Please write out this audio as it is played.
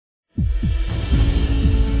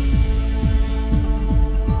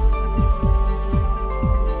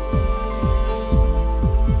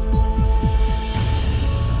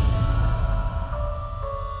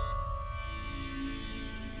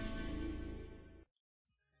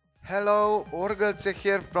Hello, Orgelce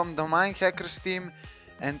here from the Mind Hackers team,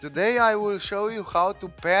 and today I will show you how to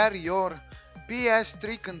pair your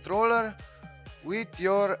PS3 controller with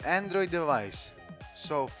your Android device.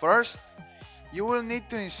 So first, you will need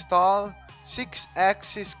to install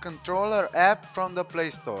 6-axis controller app from the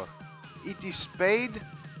Play Store. It is paid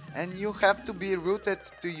and you have to be rooted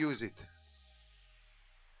to use it.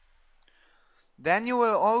 Then you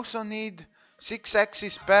will also need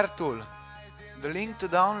 6-axis pair tool. The link to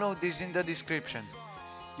download is in the description.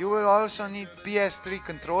 You will also need PS3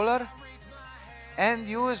 controller and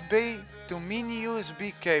USB to mini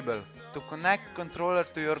USB cable to connect controller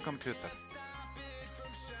to your computer.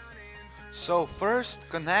 So first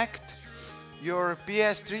connect your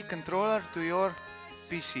PS3 controller to your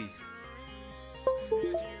PC.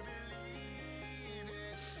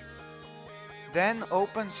 Then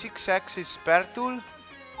open 6-axis pair tool.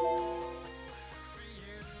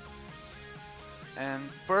 And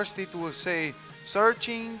first it will say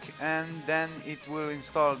searching, and then it will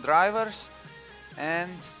install drivers,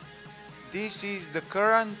 and this is the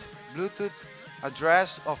current Bluetooth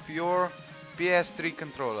address of your PS3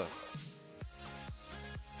 controller.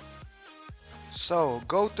 So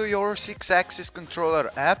go to your 6-axis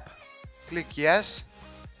controller app, click yes,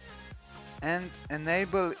 and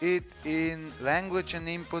enable it in language and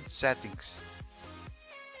input settings.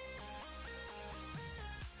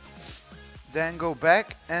 Then go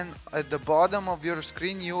back, and at the bottom of your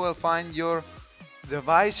screen you will find your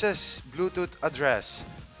device's Bluetooth address.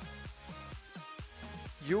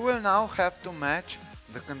 You will now have to match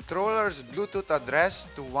the controller's Bluetooth address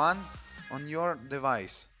to one on your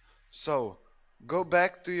device. So go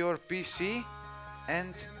back to your PC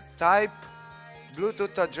and type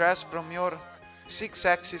Bluetooth address from your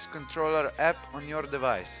 6-axis controller app on your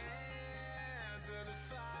device.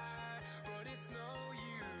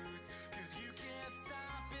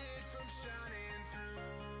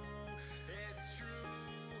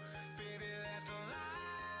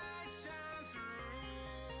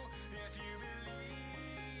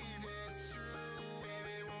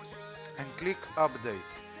 And click update.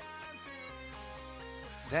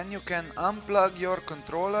 Then you can unplug your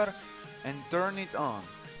controller and turn it on.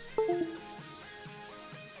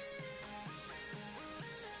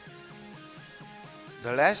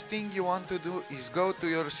 The last thing you want to do is go to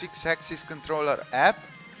your 6-axis controller app,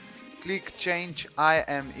 click change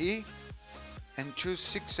IME and choose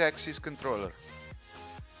 6-axis controller.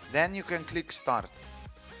 Then you can click start.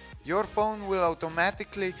 Your phone will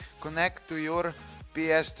automatically connect to your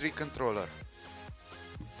PS3 controller.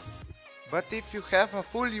 But if you have a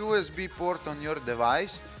full USB port on your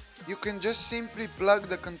device, you can just simply plug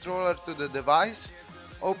the controller to the device,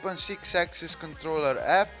 open 6-axis controller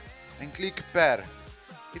app and click pair.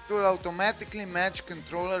 It will automatically match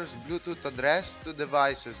controller's Bluetooth address to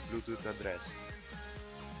device's Bluetooth address.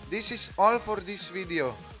 This is all for this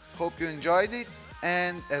video. Hope you enjoyed it,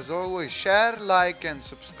 and as always, share, like and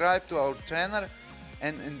subscribe to our channel,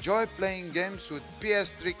 and enjoy playing games with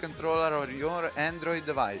PS3 controller or your Android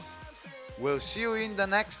device. We'll see you in the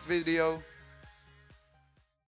next video.